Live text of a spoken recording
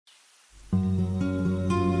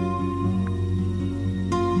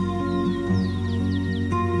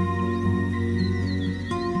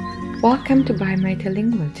Welcome to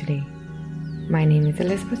Bilingual today. My name is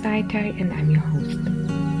Elizabeth Aitai and I'm your host.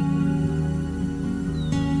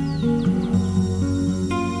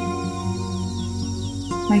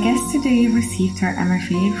 My guest today received her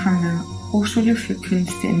MFA from the Hochschule für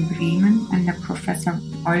Künste in Bremen under Professor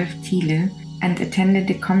Rolf Thiele and attended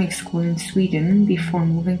the comic school in Sweden before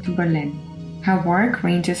moving to Berlin. Her work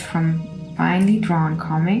ranges from finely drawn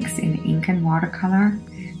comics in ink and watercolor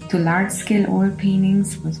to large-scale oil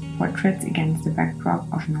paintings with portraits against the backdrop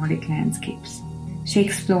of Nordic landscapes. She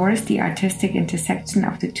explores the artistic intersection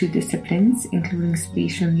of the two disciplines, including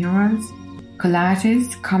spatial murals,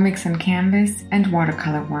 collages, comics on canvas, and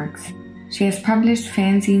watercolor works. She has published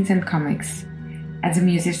fanzines and comics. As a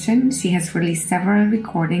musician, she has released several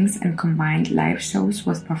recordings and combined live shows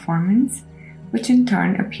with performance, which in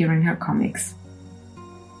turn appear in her comics.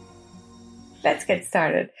 Let's get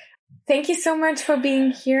started. Thank you so much for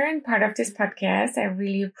being here and part of this podcast. I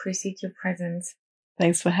really appreciate your presence.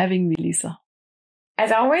 Thanks for having me, Lisa.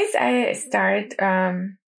 As always, I start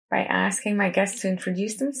by asking my guests to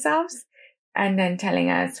introduce themselves and then telling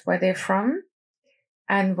us where they're from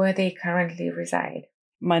and where they currently reside.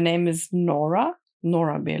 My name is Nora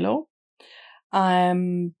Belo.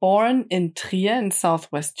 I'm born in Trier in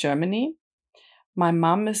southwest Germany. My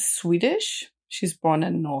mom is Swedish. She's born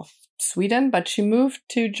in North Sweden, but she moved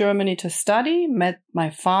to Germany to study, met my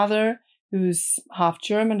father, who's half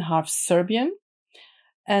German, half Serbian,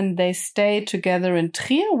 and they stayed together in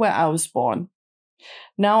Trier, where I was born.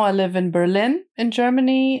 Now I live in Berlin in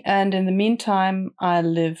Germany, and in the meantime, I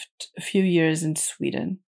lived a few years in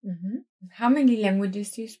Sweden. Mm-hmm. How many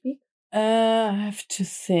languages do you speak? I have to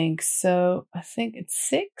think. So I think it's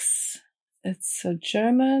 6. It's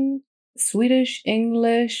German, Swedish,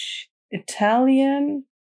 English, Italian,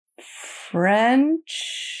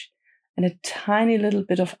 French, and a tiny little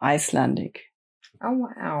bit of Icelandic. Oh,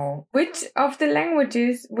 wow. Which of the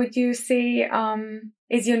languages would you say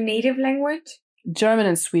is your native language? German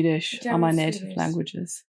and Swedish are my native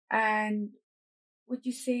languages. And would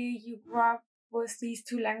you say you grew up with these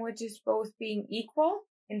two languages both being equal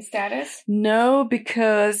in status? No,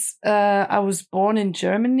 because I was born in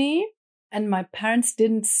Germany and my parents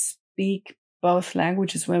didn't speak both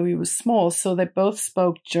languages when we were small. So they both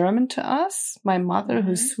spoke German to us. My mother,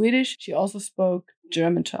 who's Swedish, she also spoke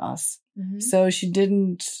German to us. Mm-hmm. So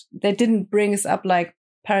they didn't bring us up like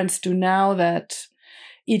parents do now, that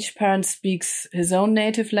each parent speaks his own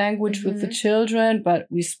native language with the children, but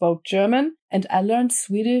we spoke German. And I learned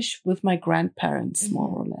Swedish with my grandparents, more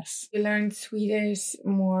or less. You learned Swedish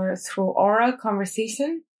more through oral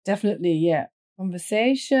conversation? Definitely, yeah.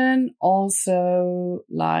 Conversation, also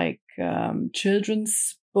like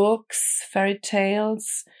children's books, fairy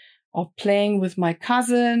tales, or playing with my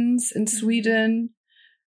cousins in Sweden.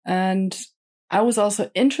 And I was also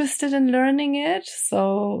interested in learning it.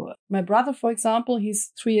 So my brother, for example,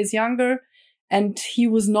 he's 3 years younger and he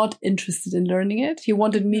was not interested in learning it. He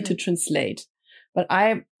wanted me to translate. But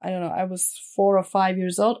I don't know, I was 4 or 5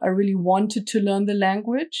 years old. I really wanted to learn the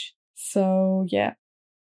language. So yeah,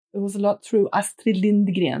 it was a lot through Astrid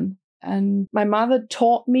Lindgren. And my mother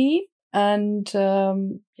taught me, and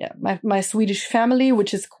my Swedish family,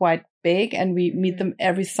 which is quite big, and we meet them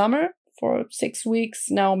every summer for 6 weeks,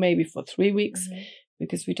 now maybe for 3 weeks,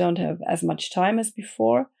 because we don't have as much time as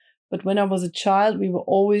before. But when I was a child, we were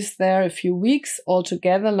always there a few weeks all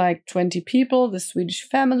together, like 20 people, the Swedish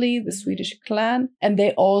family, the Swedish clan, and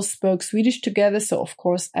they all spoke Swedish together. So of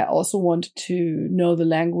course, I also wanted to know the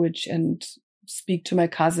language and speak to my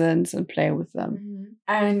cousins and play with them.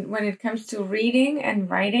 And when it comes to reading and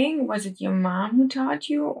writing, was it your mom who taught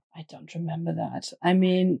you? I don't remember that. I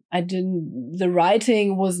mean, the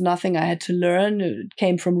writing was nothing I had to learn. It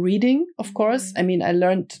came from reading, of course. I mean, I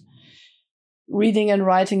learned reading and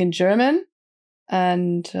writing in German,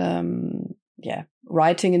 and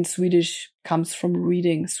writing in Swedish comes from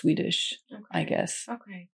reading Swedish, I guess.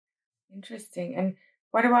 Okay. Interesting. And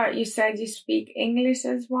what about, you said you speak English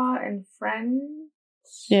as well, and French?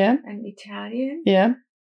 Yeah. And Italian? Yeah.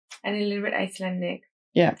 And a little bit Icelandic?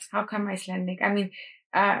 Yeah. How come Icelandic? I mean,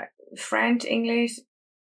 French, English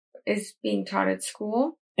is being taught at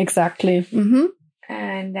school. Exactly.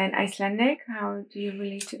 And then Icelandic, how do you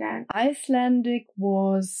relate to that? Icelandic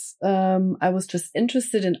was, I was just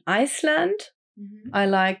interested in Iceland. I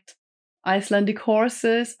liked Icelandic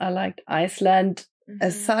horses. I liked Iceland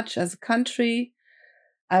as such, as a country.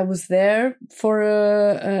 I was there for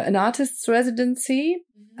an artist's residency.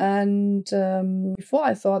 And before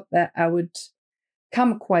I thought that I would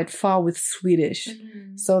come quite far with Swedish,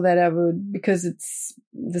 so that I would, because it's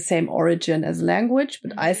the same origin as language,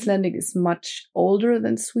 but Icelandic is much older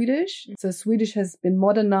than Swedish. So Swedish has been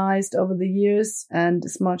modernized over the years and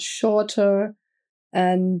is much shorter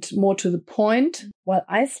and more to the point, while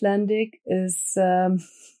Icelandic is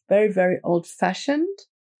very, very old-fashioned.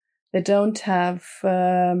 They don't have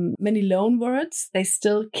many loan words. They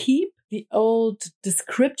still keep the old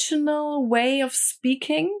descriptional way of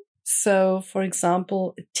speaking. So, for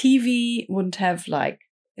example, TV wouldn't have, like,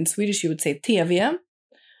 in Swedish you would say TV,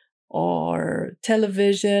 or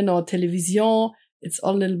television or television. It's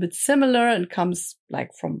all a little bit similar and comes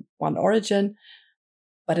like from one origin.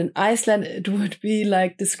 But in Iceland, it would be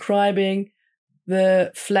like describing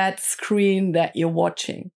the flat screen that you're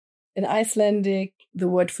watching. In Icelandic, the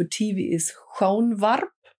word for TV is sjónvarp.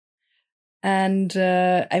 And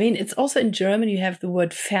it's also in German, you have the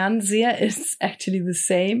word Fernseher. It's actually the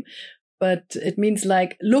same, but it means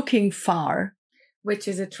like looking far. Which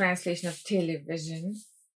is a translation of television.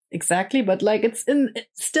 Exactly, but like it's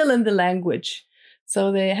still in the language.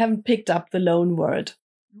 So they haven't picked up the loan word,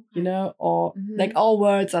 or like all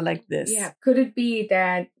words are like this. Yeah. Could it be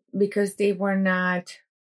that because they were not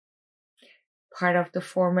part of the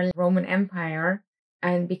former Roman Empire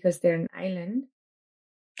and because they're an island?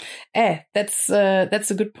 That's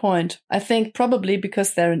a good point. I think probably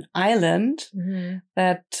because they're an island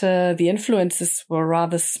that the influences were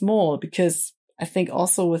rather small, because I think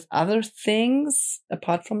also with other things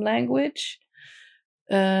apart from language,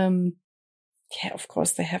 of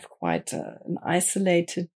course they have quite an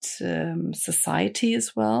isolated society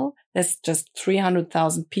as well. There's just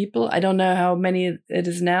 300,000 people. I don't know how many it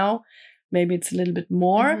is now. Maybe it's a little bit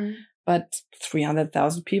more, but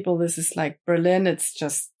 300,000 people. This is like Berlin. It's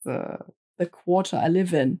just the quarter I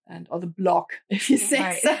live in, or the block, if you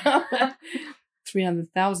say so.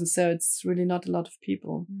 300,000. So it's really not a lot of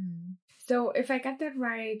people. So if I got that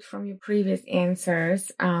right from your previous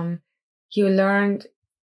answers, you learned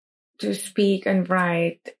to speak and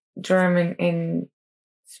write German and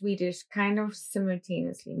Swedish kind of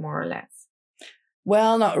simultaneously, more or less.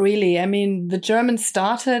 Well, not really. I mean, the German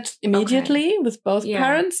started immediately with both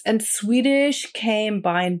parents, and Swedish came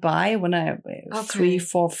by and by when I was 3,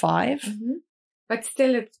 4, 5. But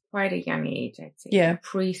still, it's quite a young age, I'd say. Yeah.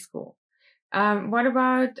 Preschool. What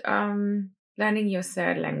about learning your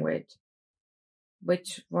third language,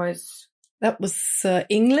 which was? That was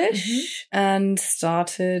English, and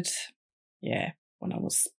started, when I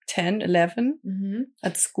was 10, 11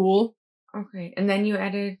 at school. Okay. And then you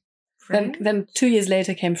added French? Then 2 years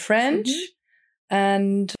later came French,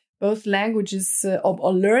 and both languages,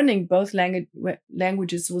 or learning both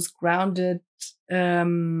languages was grounded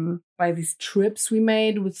by these trips we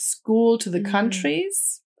made with school to the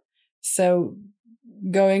countries. So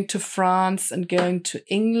going to France and going to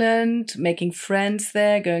England, making friends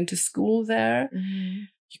there, going to school there.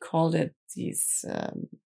 You called it these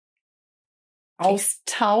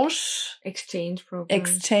Austausch.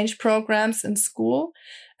 Exchange programs in school.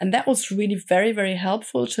 And that was really very, very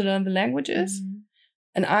helpful to learn the languages.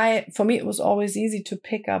 And for me, it was always easy to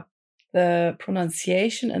pick up the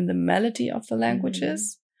pronunciation and the melody of the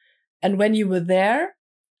languages. And when you were there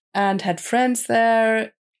and had friends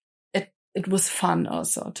there, it was fun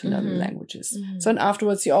also to learn the languages. So, and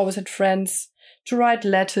afterwards you always had friends to write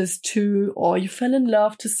letters to, or you fell in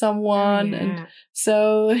love to someone. And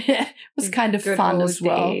so it was kind of fun as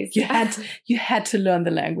well. Days. You had to learn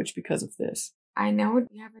the language because of this. I know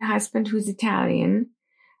you have a husband who's Italian.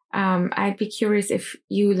 I'd be curious if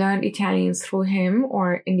you learned Italian through him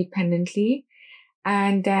or independently.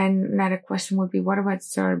 And then another question would be, what about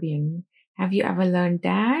Serbian? Have you ever learned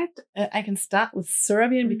that? I can start with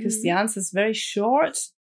Serbian because the answer is very short.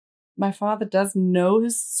 My father doesn't know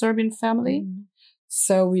his Serbian family.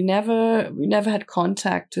 So we never had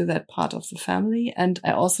contact to that part of the family. And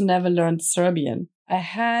I also never learned Serbian. I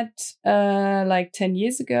had, 10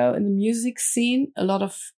 years ago in the music scene, a lot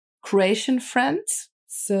of Croatian friends.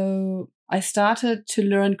 So I started to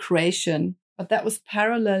learn Croatian, but that was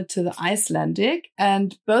parallel to the Icelandic,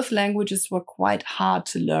 and both languages were quite hard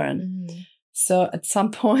to learn. So at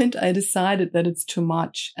some point I decided that it's too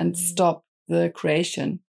much and stopped the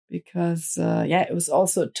Croatian because, it was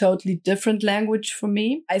also a totally different language for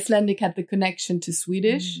me. Icelandic had the connection to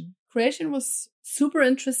Swedish. Croatian was super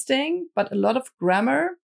interesting, but a lot of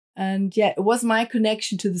grammar. And it was my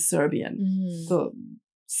connection to the Serbian. So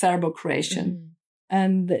Serbo-Croatian.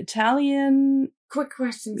 And the Italian. Quick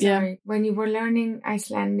question, sorry. When you were learning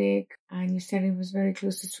Icelandic and you said it was very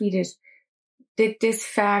close to Swedish, did this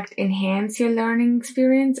fact enhance your learning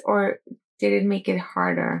experience or did it make it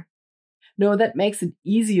harder? No, that makes it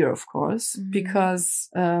easier, of course, because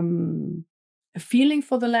a feeling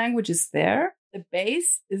for the language is there. the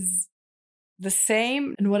base is the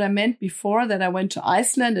same. And what I meant before, that I went to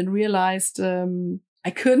Iceland and realized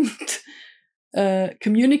I couldn't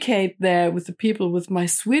communicate there with the people with my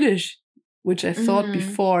Swedish, which I thought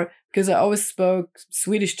before, because I always spoke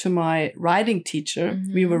Swedish to my writing teacher.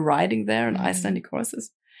 We were writing there in Icelandic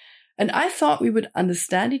courses. And I thought we would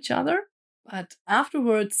understand each other. But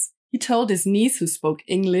afterwards, he told his niece who spoke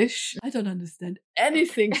English, I don't understand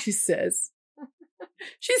anything she says.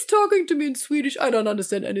 She's talking to me in Swedish. I don't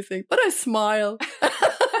understand anything, but I smile.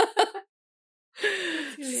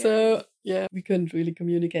 So, yeah, we couldn't really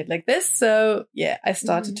communicate like this. So, yeah, I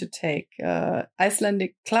started to take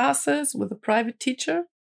Icelandic classes with a private teacher.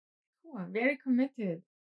 Oh, very committed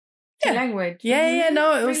to language. Yeah,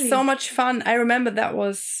 no, it was so much fun. I remember that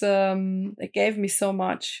was, it gave me so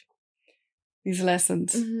much, these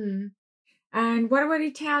lessons. And what about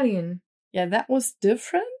Italian? Yeah, that was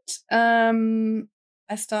different.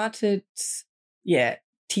 I started,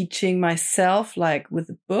 teaching myself, like with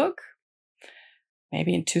a book,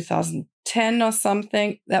 maybe in 2010 or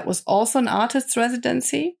something. That was also an artist's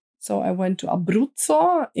residency. So I went to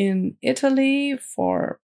Abruzzo in Italy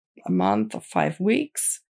for a month or 5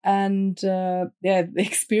 weeks. And the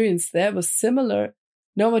experience there was similar.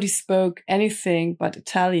 Nobody spoke anything but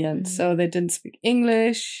Italian. So they didn't speak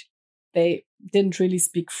English. They didn't really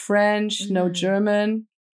speak French, no German.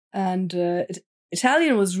 And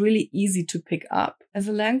Italian was really easy to pick up as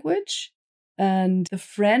a language. And the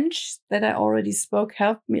French that I already spoke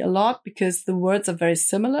helped me a lot because the words are very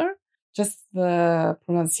similar. Just the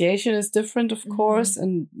pronunciation is different, of course,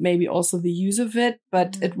 and maybe also the use of it.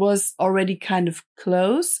 But it was already kind of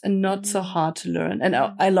close and not so hard to learn. And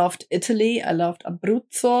I loved Italy. I loved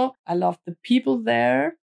Abruzzo. I loved the people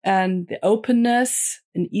there and the openness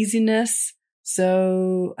and easiness.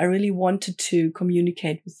 So I really wanted to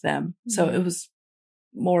communicate with them. So it was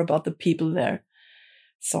more about the people there.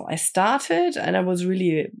 So I started and I was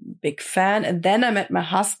really a big fan. And then I met my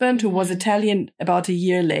husband who was Italian about a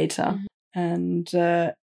year later. And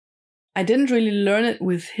I didn't really learn it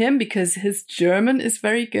with him because his German is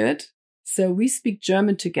very good. So we speak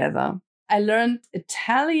German together. I learned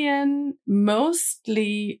Italian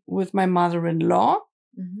mostly with my mother-in-law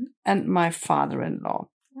and my father-in-law.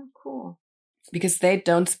 Oh, cool. Because they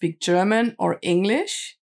don't speak German or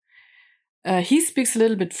English. He speaks a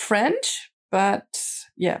little bit French. But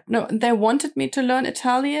they wanted me to learn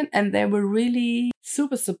Italian and they were really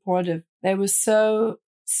super supportive. They were so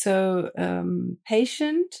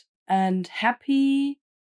patient and happy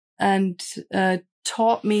and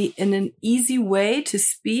taught me in an easy way to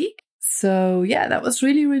speak. So yeah, that was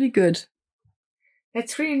really, really good.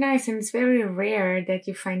 That's really nice. And it's very rare that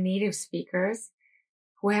you find native speakers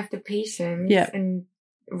who have the patience and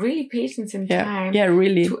really patience and time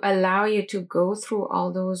really. To allow you to go through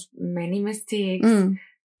all those many mistakes.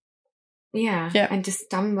 And to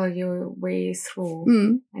stumble your way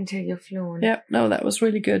through until you're fluent. Yeah, no, that was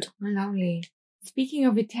really good. Lovely. Speaking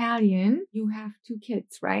of Italian, you have 2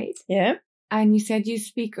 kids, right? Yeah. And you said you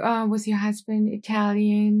speak with your husband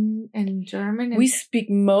Italian and German. We speak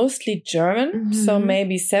mostly German. So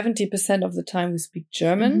maybe 70% of the time we speak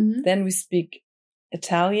German. Then we speak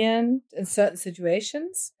Italian in certain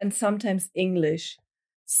situations and sometimes English.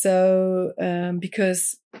 So,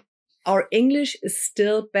 because our English is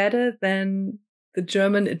still better than the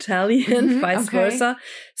German Italian, vice versa.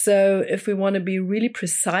 So if we want to be really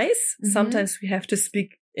precise, sometimes we have to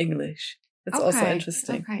speak English. It's also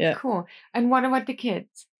interesting. Okay, cool. And what about the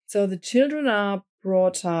kids? So the children are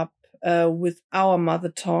brought up with our mother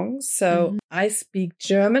tongue. So I speak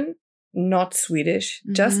German, not Swedish,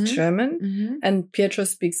 just German. And Pietro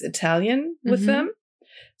speaks Italian with them.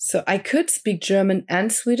 So I could speak German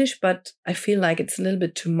and Swedish, but I feel like it's a little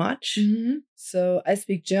bit too much. So I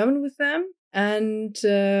speak German with them. And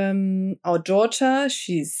our daughter,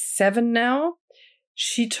 she's 7 now.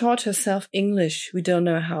 She taught herself English. We don't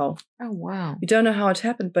know how. Oh, wow. We don't know how it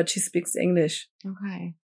happened, but she speaks English.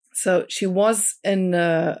 Okay. So she was in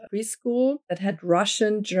a preschool that had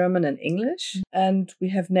Russian, German, and English. And we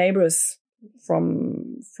have neighbors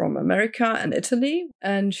from America and Italy.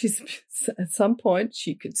 And at some point,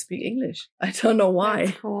 she could speak English. I don't know why.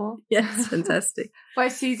 That's cool. Yes, fantastic.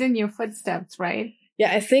 But she's in your footsteps, right?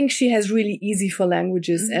 Yeah, I think she has really easy for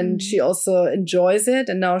languages and she also enjoys it.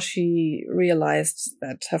 And now she realized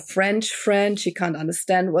that her French friend, she can't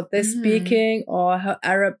understand what they're speaking, or her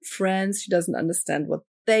Arab friends, she doesn't understand what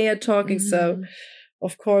they are talking. So,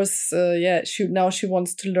 of course, now she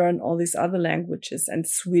wants to learn all these other languages and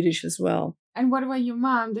Swedish as well. And what about your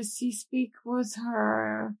mom? Does she speak with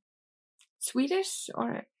her Swedish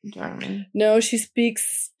or German? No, she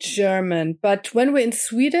speaks German. But when we're in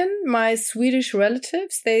Sweden, my Swedish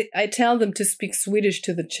relatives, I tell them to speak Swedish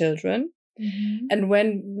to the children. Mm-hmm.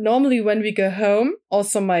 And normally when we go home,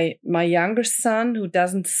 also my younger son, who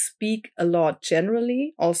doesn't speak a lot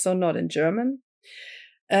generally, also not in German,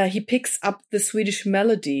 he picks up the Swedish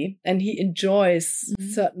melody and he enjoys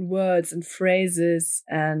certain words and phrases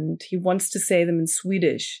and he wants to say them in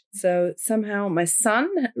Swedish. So somehow my son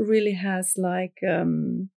really has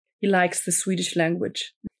he likes the Swedish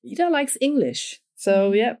language. Ida likes English.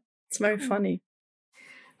 So yeah, it's very funny.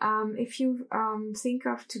 If you think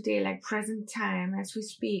of today, like present time as we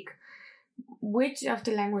speak, which of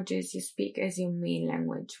the languages you speak as your main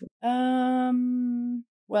language?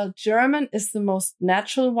 Well, German is the most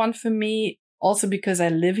natural one for me, also because I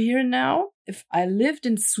live here now. If I lived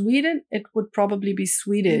in Sweden, it would probably be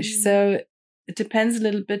Swedish. So it depends a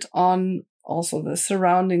little bit on also the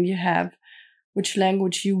surrounding you have, which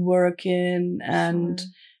language you work in.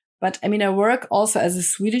 But I mean, I work also as a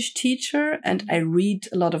Swedish teacher and I read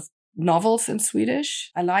a lot of novels in Swedish.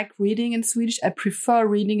 I like reading in Swedish. I prefer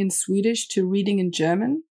reading in Swedish to reading in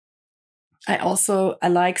German. I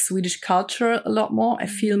like Swedish culture a lot more. I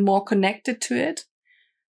feel more connected to it.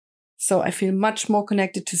 So I feel much more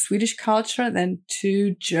connected to Swedish culture than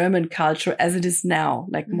to German culture as it is now,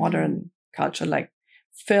 like modern culture, like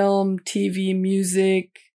film, TV,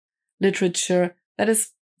 music, literature. That is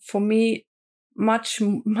for me much,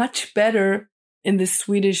 much better in the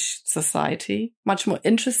Swedish society, much more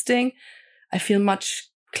interesting. I feel much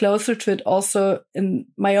closer to it also in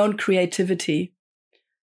my own creativity.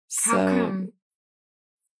 So, how come?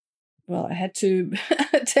 Well, I had to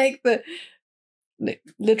take the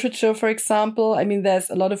literature, for example. I mean, there's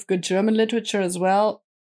a lot of good German literature as well,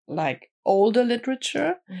 like older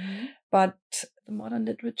literature, but the modern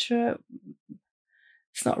literature,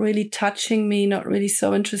 it's not really touching me, not really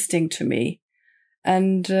so interesting to me.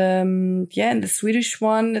 And in the Swedish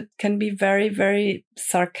one, it can be very, very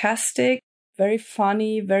sarcastic, very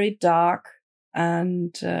funny, very dark.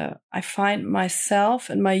 And I find myself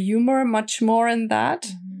and my humor much more in that.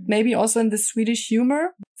 Maybe also in the Swedish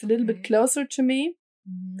humor. It's a little bit closer to me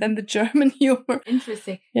than the German humor.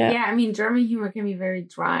 Interesting. Yeah, I mean, German humor can be very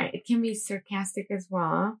dry. It can be sarcastic as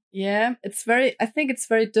well. Yeah, I think it's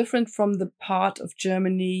very different from the part of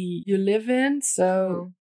Germany you live in.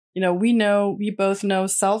 So, we both know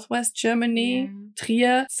Southwest Germany,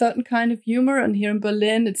 Trier, certain kind of humor. And here in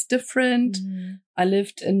Berlin, it's different. I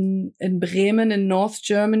lived in Bremen in North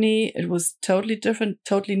Germany. It was totally different,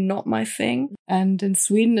 totally not my thing. And in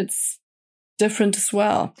Sweden, it's different as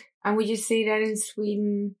well. And would you say that in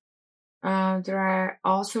Sweden, there are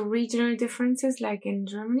also regional differences like in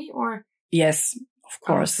Germany or? Yes, of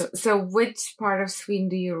course. So which part of Sweden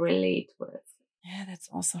do you relate with? Yeah, that's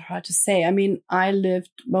also hard to say. I mean, I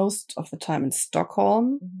lived most of the time in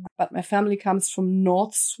Stockholm, but my family comes from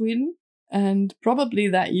North Sweden and probably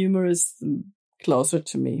that humor is closer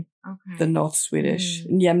to me, the North Swedish,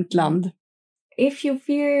 in Jämtland. If you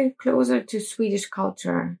feel closer to Swedish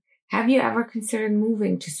culture, have you ever considered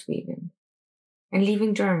moving to Sweden and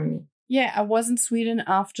leaving Germany? Yeah, I was in Sweden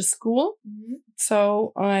after school.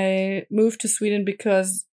 So I moved to Sweden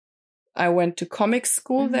because I went to comic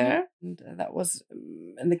school there. And that was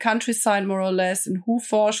in the countryside, more or less, in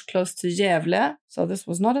Hofors, close to Gävle. So this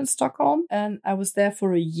was not in Stockholm. And I was there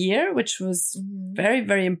for a year, which was very,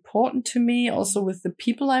 very important to me. Also with the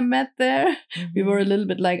people I met there. We were a little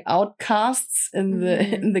bit like outcasts in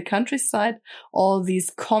the countryside. All these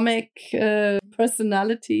comic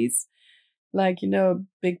personalities, like, a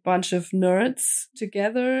big bunch of nerds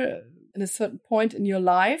together in a certain point in your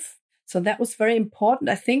life. So that was very important,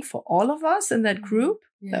 I think, for all of us in that group.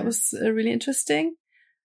 Yeah. That was really interesting.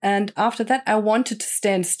 And after that, I wanted to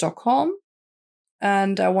stay in Stockholm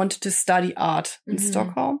and I wanted to study art in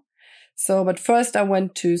Stockholm. So, but first I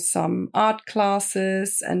went to some art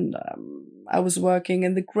classes and I was working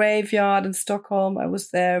in the graveyard in Stockholm. I was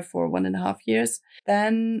there for 1.5 years.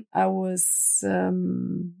 Then I was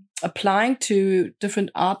applying to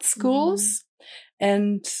different art schools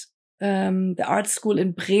and the art school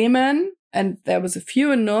in Bremen, and there was a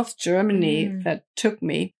few in North Germany that took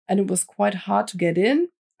me, and it was quite hard to get in,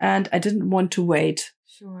 and I didn't want to wait.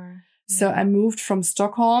 Sure. So I moved from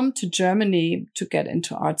Stockholm to Germany to get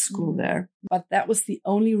into art school there. But that was the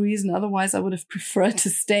only reason. Otherwise, I would have preferred to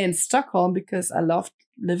stay in Stockholm because I loved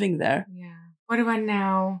living there. Yeah. What about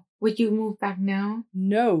now? Would you move back now?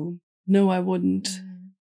 No, I wouldn't.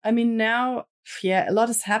 I mean, now, a lot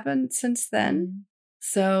has happened since then.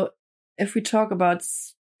 So if we talk about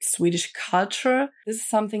Swedish culture, this is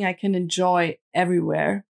something I can enjoy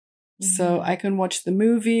everywhere. So I can watch the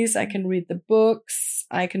movies, I can read the books,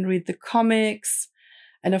 I can read the comics.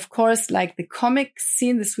 And of course, like the comic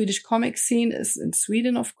scene, the Swedish comic scene is in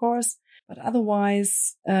Sweden, of course. But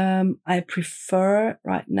otherwise, I prefer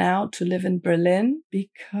right now to live in Berlin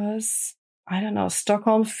because, I don't know,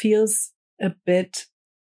 Stockholm feels a bit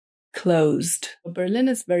closed. Berlin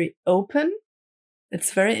is very open.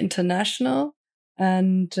 It's very international.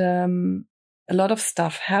 And a lot of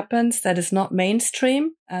stuff happens that is not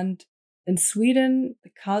mainstream. And in Sweden,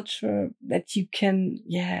 the culture that you can,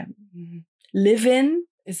 live in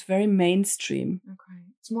is very mainstream. Okay.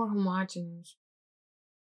 It's more homogeneous.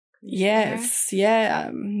 Yes.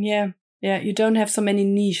 Yeah. You don't have so many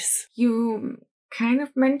niches. You kind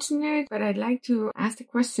of mentioned it, but I'd like to ask the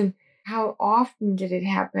question, how often did it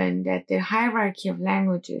happen that the hierarchy of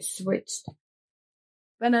languages switched?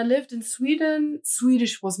 When I lived in Sweden,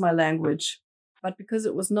 Swedish was my language. But because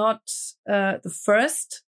it was not the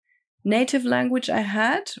first native language I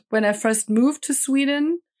had, when I first moved to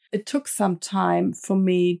Sweden, it took some time for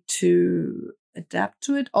me to adapt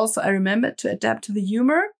to it. Also, I remember to adapt to the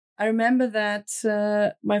humor. I remember that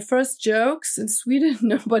my first jokes in Sweden,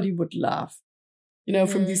 nobody would laugh,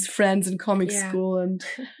 from these friends in comic school. And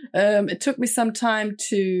it took me some time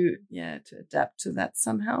to adapt to that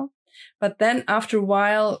somehow. But then after a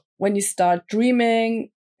while, when you start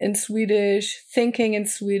dreaming in Swedish, thinking in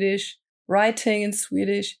Swedish, writing in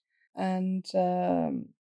Swedish, and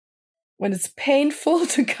when it's painful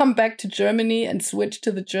to come back to Germany and switch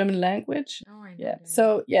to the German language. Oh, I know that.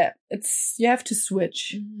 So you have to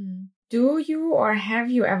switch. Mm-hmm. Do you or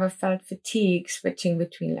have you ever felt fatigue switching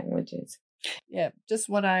between languages? Yeah, just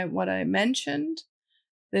what I mentioned.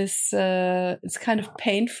 This it's kind of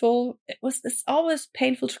painful. It's always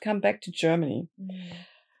painful to come back to Germany.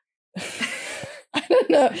 I don't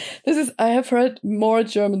know. I have heard more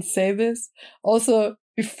Germans say this. Also,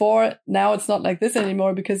 before, now it's not like this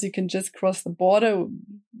anymore because you can just cross the border.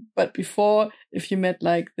 But before, if you met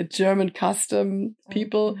like the German custom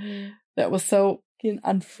people, that was so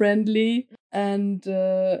unfriendly. And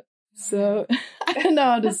so I don't know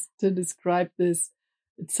how to describe this.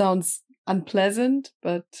 It sounds unpleasant,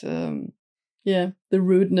 but the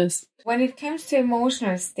rudeness. When it comes to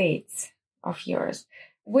emotional states of yours,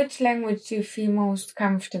 which language do you feel most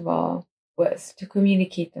comfortable with to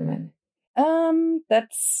communicate them in?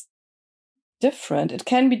 That's different. It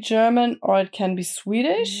can be German or it can be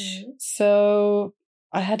Swedish. So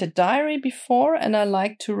I had a diary before and I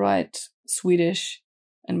like to write Swedish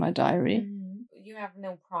in my diary. You have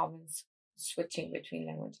no problems switching between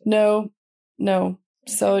languages? No.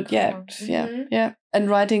 So yeah. And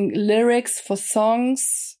writing lyrics for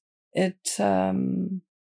songs, that,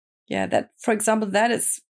 for example, that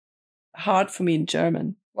is hard for me in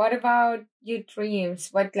German. What about your dreams?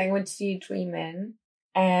 What language do you dream in?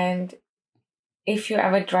 And if you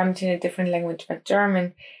ever dreamt in a different language but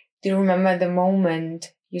German, do you remember the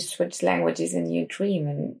moment you switched languages in your dream?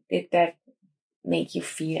 And did that make you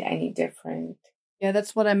feel any different? Yeah,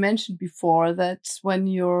 that's what I mentioned before, that when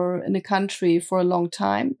you're in a country for a long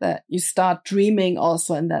time, that you start dreaming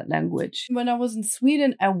also in that language. When I was in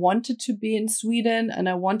Sweden, I wanted to be in Sweden and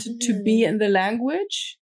I wanted to be in the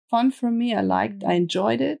language. Fun for me. I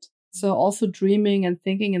enjoyed it. So also dreaming and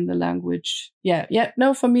thinking in the language.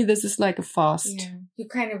 No, for me, this is like a fast. Yeah, you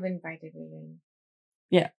kind of invited it in.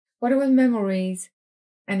 Yeah. What about memories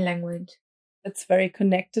and language? It's very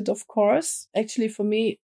connected, of course. Actually, for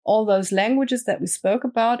me, all those languages that we spoke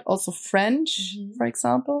about, also French, for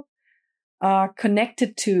example, are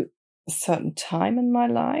connected to a certain time in my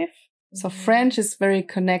life. So French is very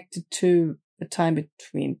connected to the time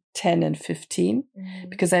between 10 and 15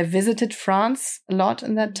 because I visited France a lot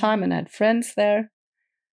in that time and I had friends there.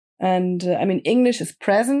 And English is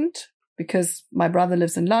present because my brother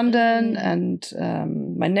lives in London and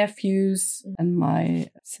my nephews and my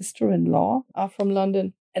sister-in-law are from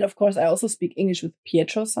London. And of course, I also speak English with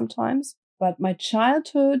Pietro sometimes. But my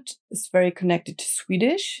childhood is very connected to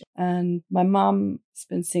Swedish. And my mom has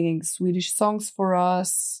been singing Swedish songs for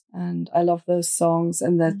us. And I love those songs.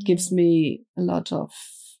 And that gives me a lot of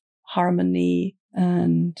harmony.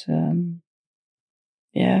 And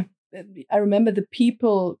I remember the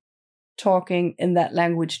people talking in that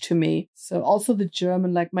language to me. So also the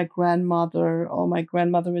German, like my grandmother or my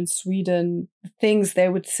grandmother in Sweden, the things they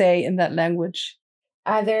would say in that language.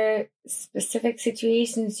 Are there specific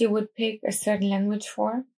situations you would pick a certain language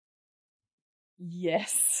for?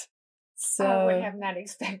 Yes. So I would have not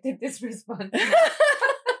expected this response.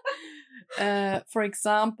 For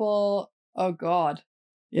example, oh God.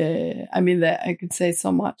 Yeah. I could say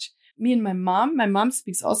so much. Me and my mom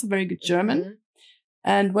speaks also very good German.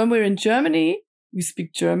 And when we're in Germany, we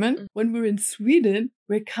speak German. When we're in Sweden,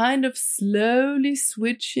 we're kind of slowly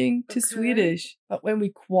switching to Swedish. But when we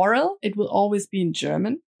quarrel, it will always be in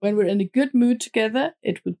German. When we're in a good mood together,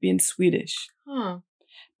 it would be in Swedish.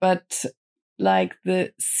 But like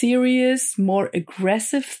the serious, more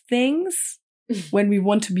aggressive things, when we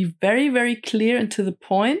want to be very, very clear and to the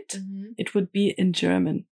point, it would be in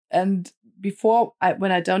German. And before,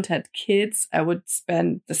 when I don't have kids, I would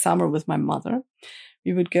spend the summer with my mother.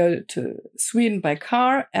 We would go to Sweden by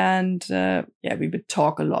car and, we would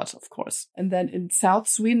talk a lot, of course. And then in South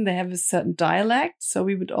Sweden, they have a certain dialect. So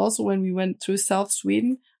we would also, when we went through South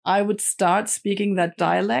Sweden, I would start speaking that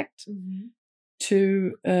dialect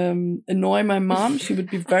to annoy my mom. She would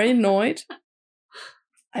be very annoyed.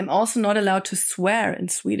 I'm also not allowed to swear in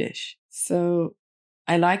Swedish. So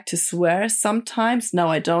I like to swear sometimes. Now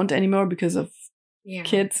I don't anymore because of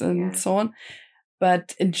kids and so on.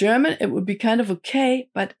 But in German, it would be kind of okay.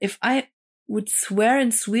 But if I would swear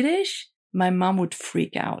in Swedish, my mom would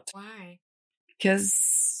freak out. Why?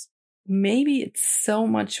 Because maybe it's so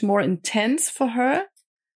much more intense for her.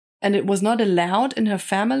 And it was not allowed in her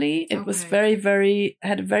family. It was very, very,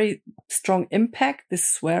 had a very strong impact, this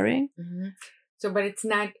swearing. So, but it's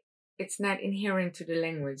not inherent to the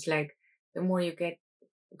language. Like the more you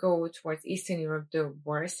go towards Eastern Europe, the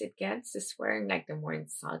worse it gets, the swearing, like the more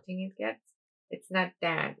insulting it gets. It's not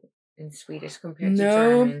that in Swedish compared to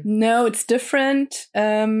German. No, it's different.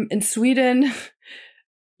 In Sweden,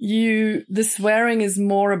 the swearing is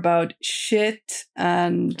more about shit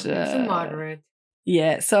and so moderate.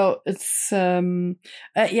 Yeah, so it's about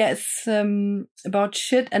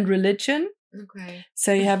shit and religion. Okay.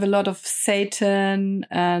 So you have a lot of Satan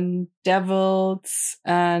and devils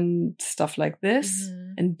and stuff like this,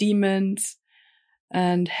 and demons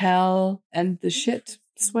and hell and the shit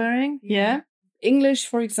swearing. Yeah. English,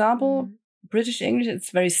 for example, British English, it's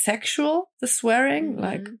very sexual, the swearing,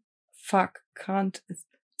 like fuck, cunt,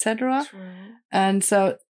 etc. And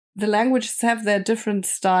so the languages have their different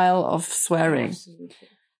style of swearing. Absolutely.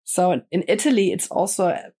 So in Italy, it's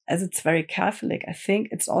also, as it's very Catholic, I think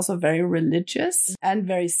it's also very religious and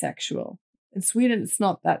very sexual. In Sweden, it's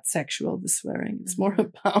not that sexual, the swearing. It's more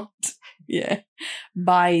about,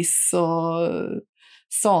 bajs och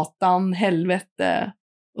satan, helvete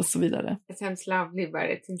och så vidare. It sounds lovely, but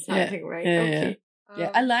it's insulting, right? Okay.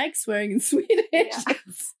 I like swearing in Swedish. Yeah.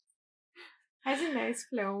 Has a nice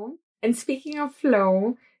flow. And speaking of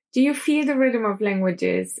flow, do you feel the rhythm of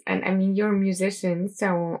languages? And I mean, you're a musician,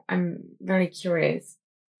 so I'm very curious.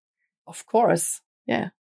 Of course. Yeah.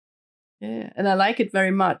 And I like it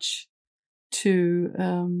very much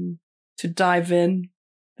to dive in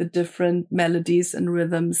the different melodies and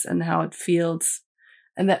rhythms and how it feels,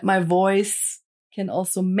 and that my voice can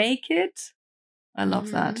also make it. I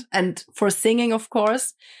love that. And for singing, of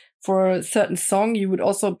course, for a certain song, you would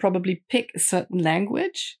also probably pick a certain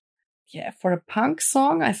language. Yeah, for a punk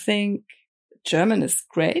song, I think German is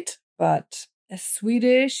great, but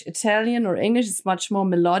Swedish, Italian, or English is much more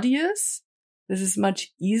melodious. This is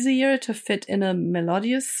much easier to fit in a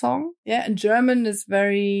melodious song. Yeah, and German is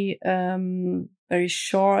very, very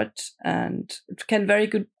short, and it can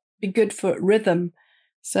be good for rhythm.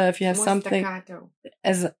 So if you have something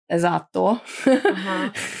esatto,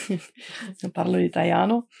 parlo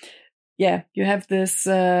italiano. Yeah, you have this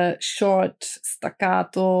short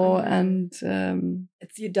staccato, and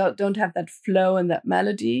you don't have that flow and that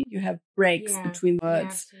melody. You have breaks between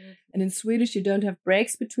words, and in Swedish you don't have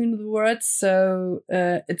breaks between the words. So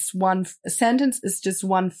it's a sentence is just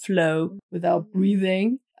one flow without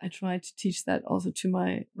breathing. I try to teach that also to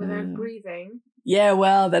my without breathing. Yeah,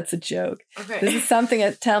 well, that's a joke. Okay. This is something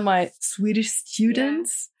I tell my Swedish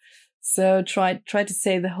students. So try to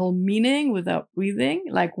say the whole meaning without breathing,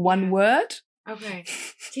 like one word. Okay.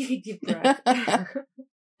 Take a deep breath.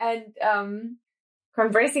 And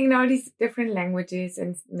conversing in all these different languages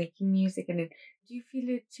and making music, and do you feel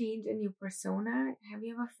a change in your persona? Have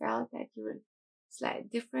you ever felt that you were slightly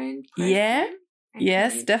different person? Yeah.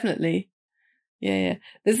 Yes, definitely. Yeah.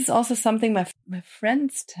 This is also something my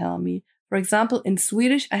friends tell me. For example, in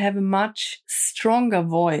Swedish, I have a much stronger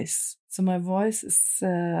voice. So my voice is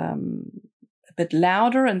a bit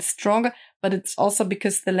louder and stronger, but it's also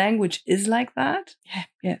because the language is like that.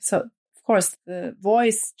 Yeah. So, of course, the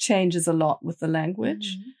voice changes a lot with the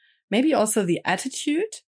language. Maybe also the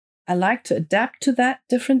attitude. I like to adapt to that,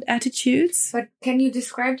 different attitudes. But can you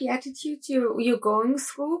describe the attitudes you're going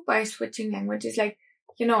through by switching languages? Like,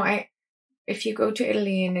 if you go to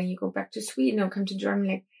Italy and then you go back to Sweden or come to Germany,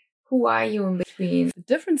 like, who are you in between? The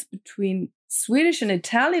difference between Swedish and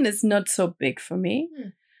Italian is not so big for me.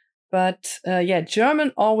 But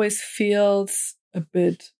German always feels a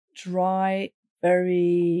bit dry,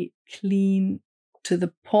 very clean to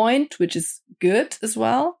the point, which is good as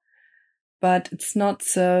well. But it's not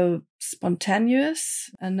so spontaneous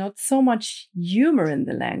and not so much humor in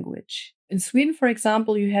the language. In Sweden, for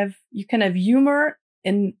example, you can have humor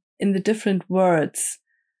in the different words.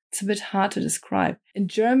 It's a bit hard to describe. In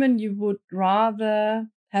German, you would rather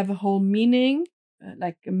have a whole meaning,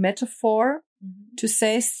 like a metaphor to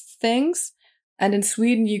say things. And in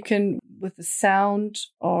Sweden, you can, with the sound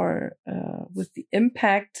or with the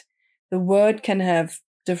impact, the word can have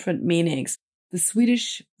different meanings. The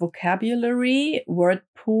Swedish vocabulary word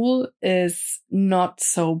pool is not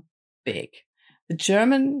so big. The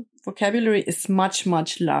German vocabulary is much,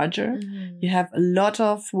 much larger. You have a lot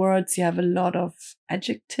of words. You have a lot of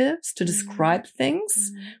adjectives to describe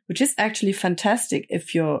things, which is actually fantastic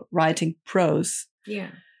if you're writing prose.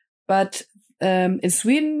 Yeah. But in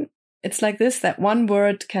Sweden, it's like this, that one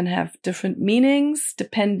word can have different meanings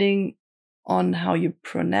depending on how you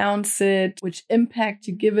pronounce it, which impact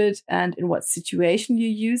you give it, and in what situation you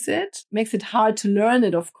use it. Makes it hard to learn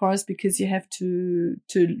it, of course, because you have to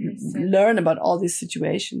learn about all these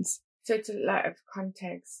situations. So it's a lot of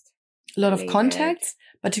context. A lot of context,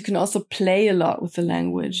 but you can also play a lot with the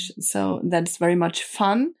language. So that's very much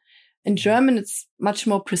fun. In German, it's much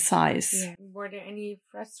more precise. Yeah. Were there any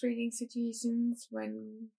frustrating situations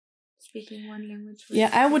when speaking one language? Yeah,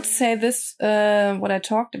 I would say this, what I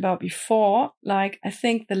talked about before. Like, I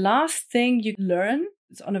think the last thing you learn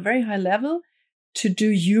is on a very high level to do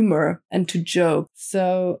humor and to joke.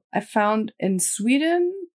 So I found in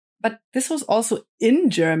Sweden, but this was also in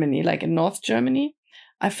Germany, like in North Germany,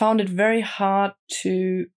 I found it very hard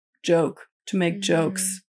to joke, to make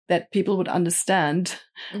jokes that people would understand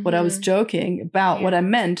what I was joking about, what I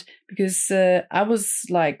meant, because I was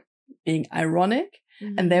like being ironic.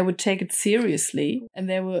 And they would take it seriously, and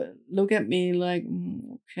they would look at me like,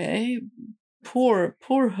 okay, poor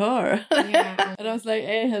her. Yeah. And I was like,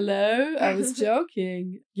 hey, hello, I was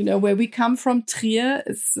joking. You know, where we come from, Trier,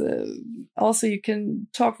 is also you can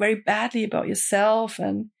talk very badly about yourself,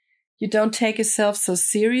 and you don't take yourself so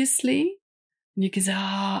seriously. And you can say,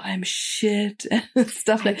 I'm shit, and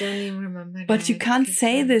stuff like that. I don't even remember that. But you can't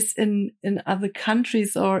say this in other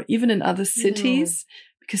countries or even in other cities. No.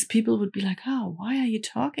 Because people would be like, why are you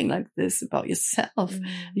talking like this about yourself?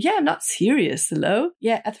 Yeah, I'm not serious. Hello.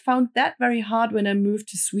 Yeah, I found that very hard when I moved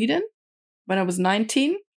to Sweden when I was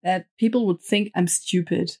 19, that people would think I'm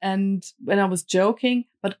stupid. And when I was joking,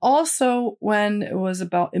 but also when it was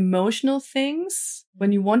about emotional things,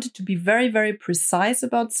 when you wanted to be very, very precise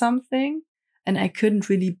about something, and I couldn't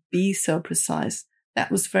really be so precise.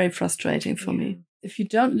 That was very frustrating for me. If you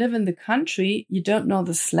don't live in the country, you don't know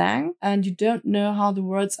the slang and you don't know how the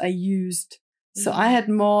words are used. So I had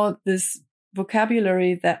more this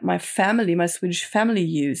vocabulary that my Swedish family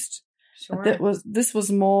used. Sure. This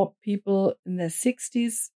was more people in their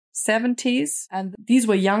 60s, 70s. And these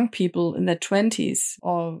were young people in their 20s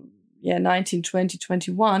or 19, 20,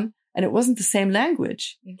 21. And it wasn't the same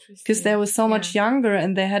language because they were so much younger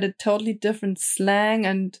and they had a totally different slang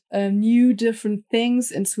and knew different things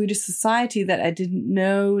in Swedish society that I didn't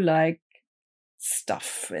know, like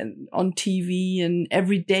stuff on TV and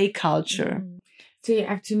everyday culture. So you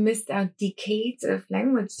actually missed out decades of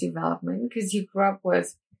language development because you grew up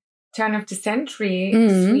with turn of the century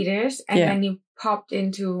Swedish and then you popped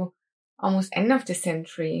into almost end of the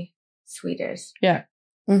century Swedish. Yeah.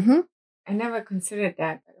 I never considered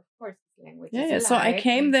that. Language. Yeah. So I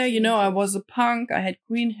came there, I was a punk. I had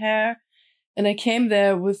green hair, and I came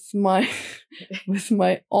there with my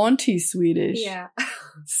auntie Swedish. Yeah.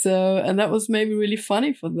 So, and that was maybe really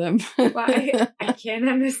funny for them. Well, I can't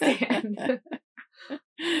understand.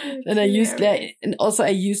 And I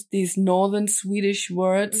used these northern Swedish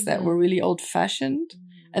words that were really old fashioned,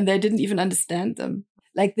 and they didn't even understand them.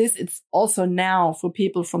 Like this, it's also now for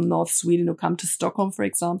people from North Sweden who come to Stockholm, for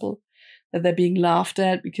example, that they're being laughed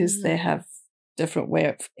at because they have different way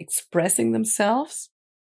of expressing themselves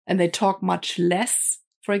and they talk much less.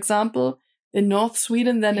 For example, in North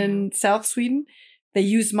Sweden than in South Sweden, they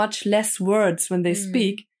use much less words when they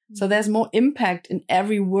speak. So there's more impact in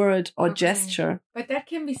every word or gesture. But that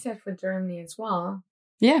can be said for Germany as well.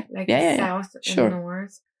 Yeah. Like South and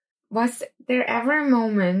North. Was there ever a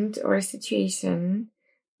moment or a situation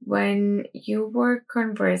when you were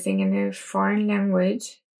conversing in a foreign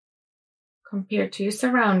language compared to your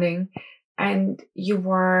surrounding, and you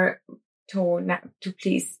were told not to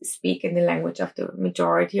please speak in the language of the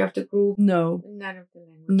majority of the group? No. None of the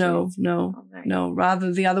languages? No.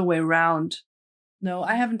 Rather the other way around. No,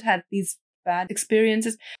 I haven't had these bad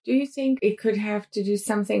experiences. Do you think it could have to do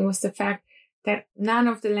something with the fact that none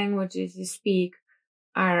of the languages you speak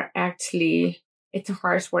are actually it's a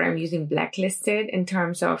harsh word I'm using, blacklisted in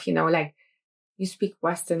terms of, like you speak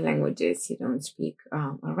Western languages, you don't speak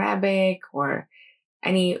Arabic or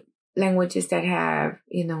any languages that have,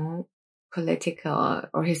 political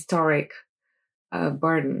or historic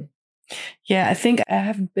burden. Yeah, I think I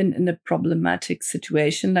haven't been in a problematic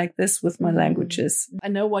situation like this with my languages. I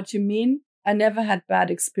know what you mean. I never had bad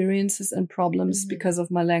experiences and problems because of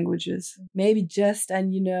my languages. Maybe just,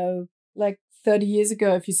 and like 30 years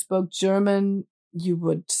ago, if you spoke German, you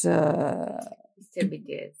would still be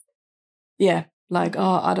good. Yeah, like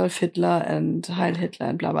Adolf Hitler and Heil Hitler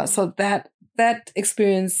and blah blah. So that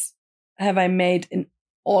experience have I made in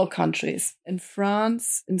all countries, in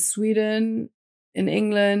France, in Sweden, in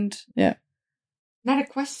England. Yeah. Another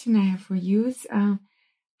question I have for you is,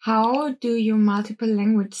 how do your multiple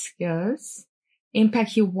language skills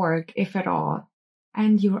impact your work, if at all,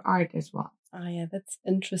 and your art as well? Oh yeah, that's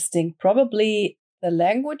interesting. Probably the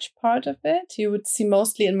language part of it you would see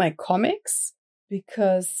mostly in my comics,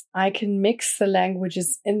 because I can mix the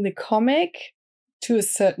languages in the comic to a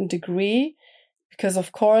certain degree. Because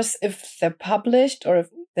of course, if they're published or if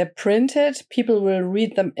they're printed, people will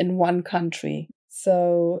read them in one country.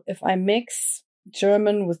 So if I mix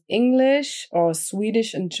German with English or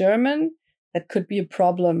Swedish and German, that could be a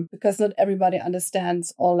problem because not everybody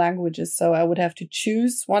understands all languages. So I would have to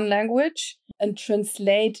choose one language and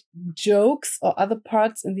translate jokes or other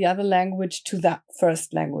parts in the other language to that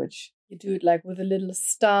first language. You do it like with a little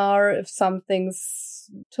star if something's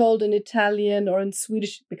told in Italian or in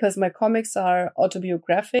Swedish, because my comics are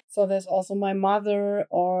autobiographic. So there's also my mother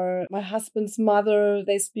or my husband's mother.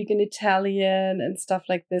 They speak in Italian and stuff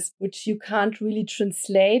like this, which you can't really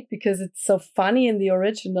translate because it's so funny in the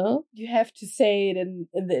original. You have to say it in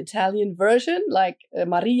the Italian version, like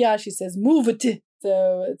Maria, she says, move it.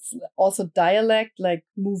 So it's also dialect, like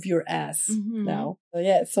move your ass now. So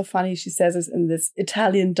yeah, it's so funny. She says it in this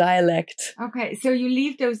Italian dialect. Okay, so you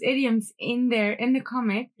leave those idioms in there in the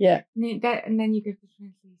comic. Yeah. And then you get the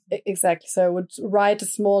translation. Exactly. So I would write a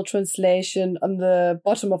small translation on the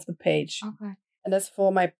bottom of the page. Okay. And as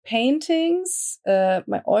for my paintings,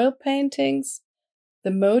 my oil paintings,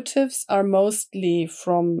 the motifs are mostly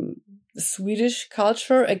from the Swedish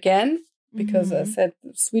culture again. Because I said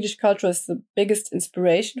Swedish culture is the biggest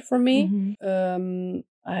inspiration for me.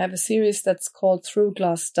 I have a series that's called Through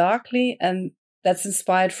Glass Darkly, and that's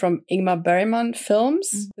inspired from Ingmar Bergman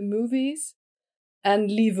films, the movies, and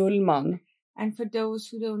Liv Ullmann. And for those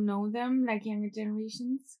who don't know them, like younger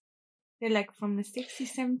generations, they're like from the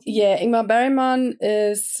 60s, 70s? Yeah, Ingmar Bergman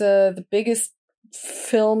is the biggest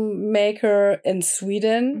filmmaker in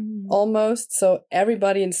Sweden, almost. So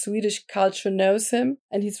everybody in Swedish culture knows him.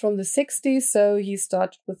 And he's from the 60s. So he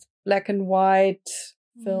started with black and white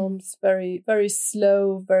films, very, very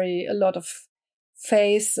slow, a lot of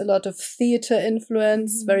face, a lot of theater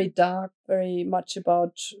influence, very dark, very much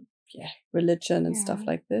about religion and stuff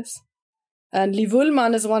like this. And Liv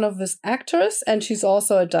Ullmann is one of his actors, and she's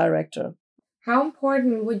also a director. How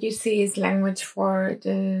important would you say is language for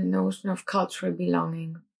the notion of cultural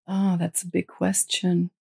belonging? Oh, that's a big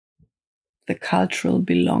question. The cultural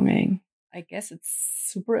belonging. I guess it's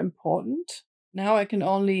super important. Now I can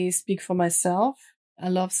only speak for myself. I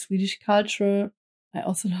love Swedish culture. I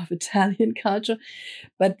also love Italian culture.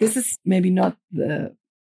 But this is maybe not the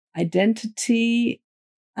identity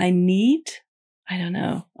I need. I don't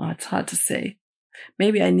know. Oh, it's hard to say.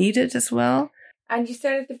 Maybe I need it as well. And you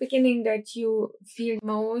said at the beginning that you feel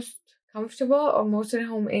most comfortable or most at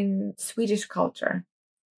home in Swedish culture.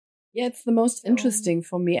 Yeah, it's the most interesting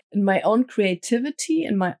for me. In my own creativity,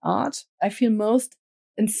 in my art, I feel most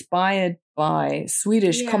inspired by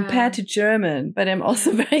Swedish compared to German. But I'm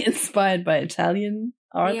also very inspired by Italian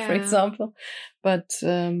art, for example. But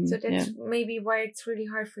so that's maybe why it's really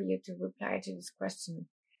hard for you to reply to this question.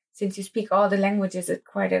 Since you speak all the languages at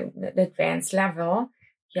quite an advanced level,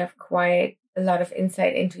 you have quite a lot of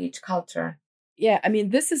insight into each culture. Yeah, I mean,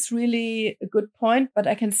 this is really a good point, but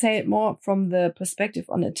I can say it more from the perspective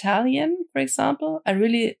on Italian, for example. I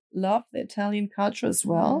really love the Italian culture as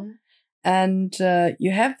well. And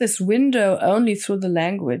you have this window only through the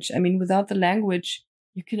language. I mean, without the language,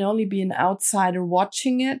 you can only be an outsider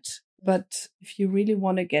watching it. But if you really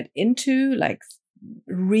want to get into, like,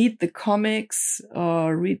 read the comics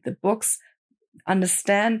or read the books,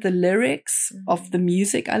 understand the lyrics of the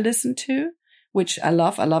music I listen to, which I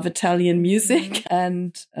love. I love Italian music.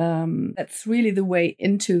 And that's really the way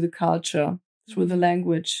into the culture through the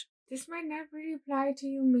language. This might not really apply to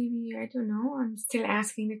you. Maybe, I don't know. I'm still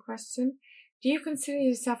asking the question. Do you consider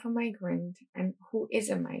yourself a migrant? And who is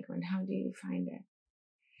a migrant? How do you define that?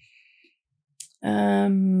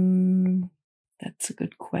 That's a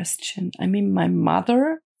good question. I mean, my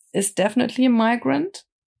mother is definitely a migrant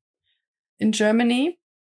in Germany.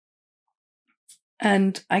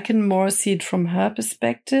 And I can more see it from her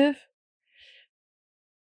perspective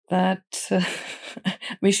that,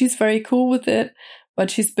 I mean, she's very cool with it,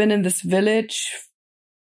 but she's been in this village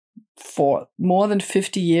for more than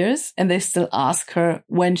 50 years and they still ask her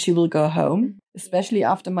when she will go home, especially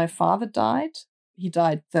after my father died. He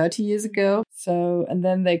died 30 years ago. So, and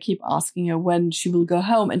then they keep asking her when she will go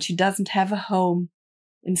home, and she doesn't have a home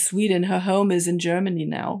in Sweden. Her home is in Germany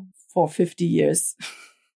now for 50 years.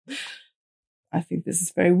 I think this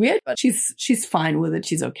is very weird, but she's fine with it.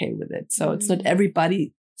 She's okay with it. So it's not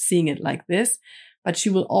everybody seeing it like this, but she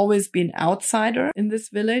will always be an outsider in this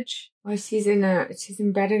village. Well, she's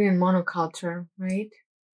embedded in monoculture, right?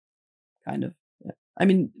 Kind of. Yeah. I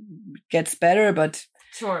mean, it gets better, but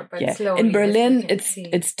sure, but yeah. slowly. In Berlin,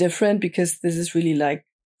 it's different because this is really like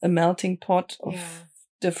a melting pot of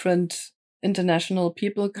different international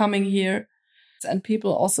people coming here. And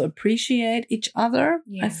people also appreciate each other,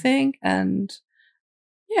 I think. And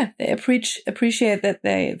yeah, they appreciate that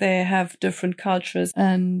they have different cultures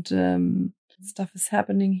and stuff is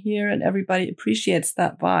happening here and everybody appreciates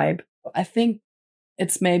that vibe. I think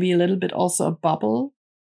it's maybe a little bit also a bubble.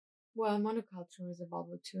 Well, monoculture is a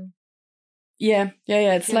bubble too. Yeah.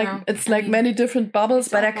 It's like many different bubbles,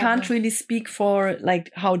 but I can't really speak for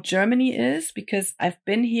like how Germany is because I've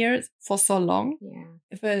been here for so long. Yeah.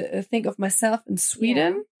 If I think of myself in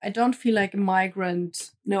Sweden, I don't feel like a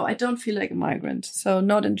migrant. No, I don't feel like a migrant. So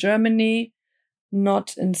not in Germany,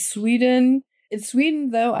 not in Sweden. In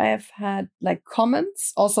Sweden, though, I have had like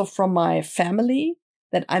comments also from my family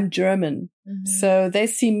that I'm German. Mm-hmm. So they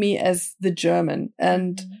see me as the German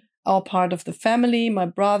and our part of the family, my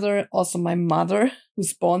brother, also my mother,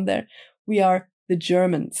 who's born there, we are the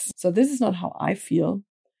Germans. So this is not how I feel.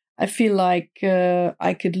 I feel like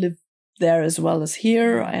I could live there as well as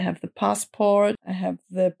here. I have the passport. I have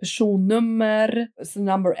the personnummer. It's the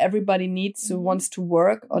number everybody needs who wants to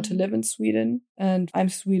work or to live in Sweden. And I'm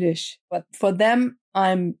Swedish. But for them,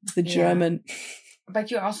 I'm the German.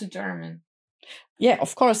 But you're also German. Yeah,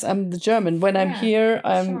 of course, I'm the German. When I'm here,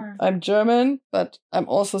 I'm German, but I'm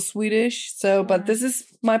also Swedish. So, but this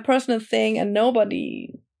is my personal thing and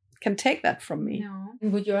nobody can take that from me. No.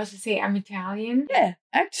 And would you also say I'm Italian? Yeah,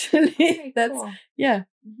 actually. Okay, that's, cool. Yeah.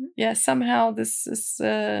 Mm-hmm. Yeah, somehow this is,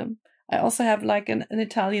 I also have like an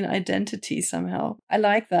Italian identity somehow. I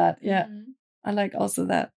like that. Yeah. Mm-hmm. I like also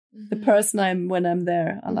that. Mm-hmm. The person when I'm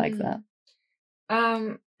there. I like that.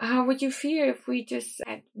 How would you feel if we just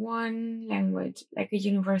had one language, like a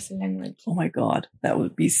universal language? Oh my God, that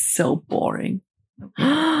would be so boring.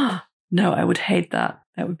 Okay. No, I would hate that.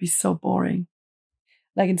 That would be so boring.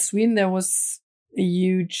 Like in Sweden, there was a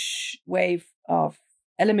huge wave of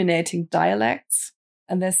eliminating dialects.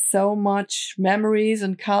 And there's so much memories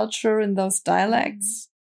and culture in those dialects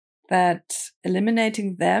that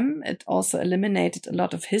eliminating them, it also eliminated a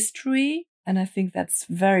lot of history. And I think that's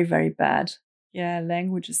very, very bad. Yeah,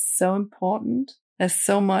 language is so important. There's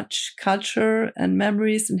so much culture and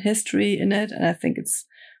memories and history in it. And I think it's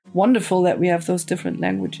wonderful that we have those different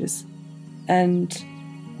languages. And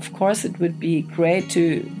of course, it would be great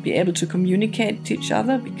to be able to communicate to each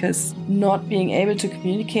other because not being able to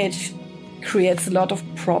communicate creates a lot of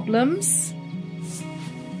problems.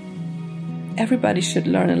 Everybody should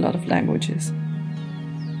learn a lot of languages.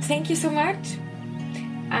 Thank you so much.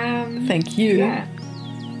 Thank you. Yeah.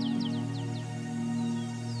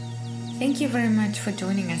 Thank you very much for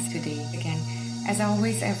joining us today again. As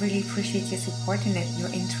always, I really appreciate your support and your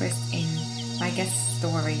interest in my guest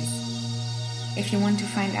stories. If you want to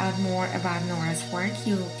find out more about Nora's work,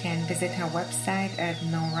 you can visit her website at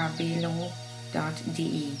norabelo.de.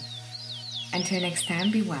 Until next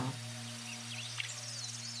time, be well.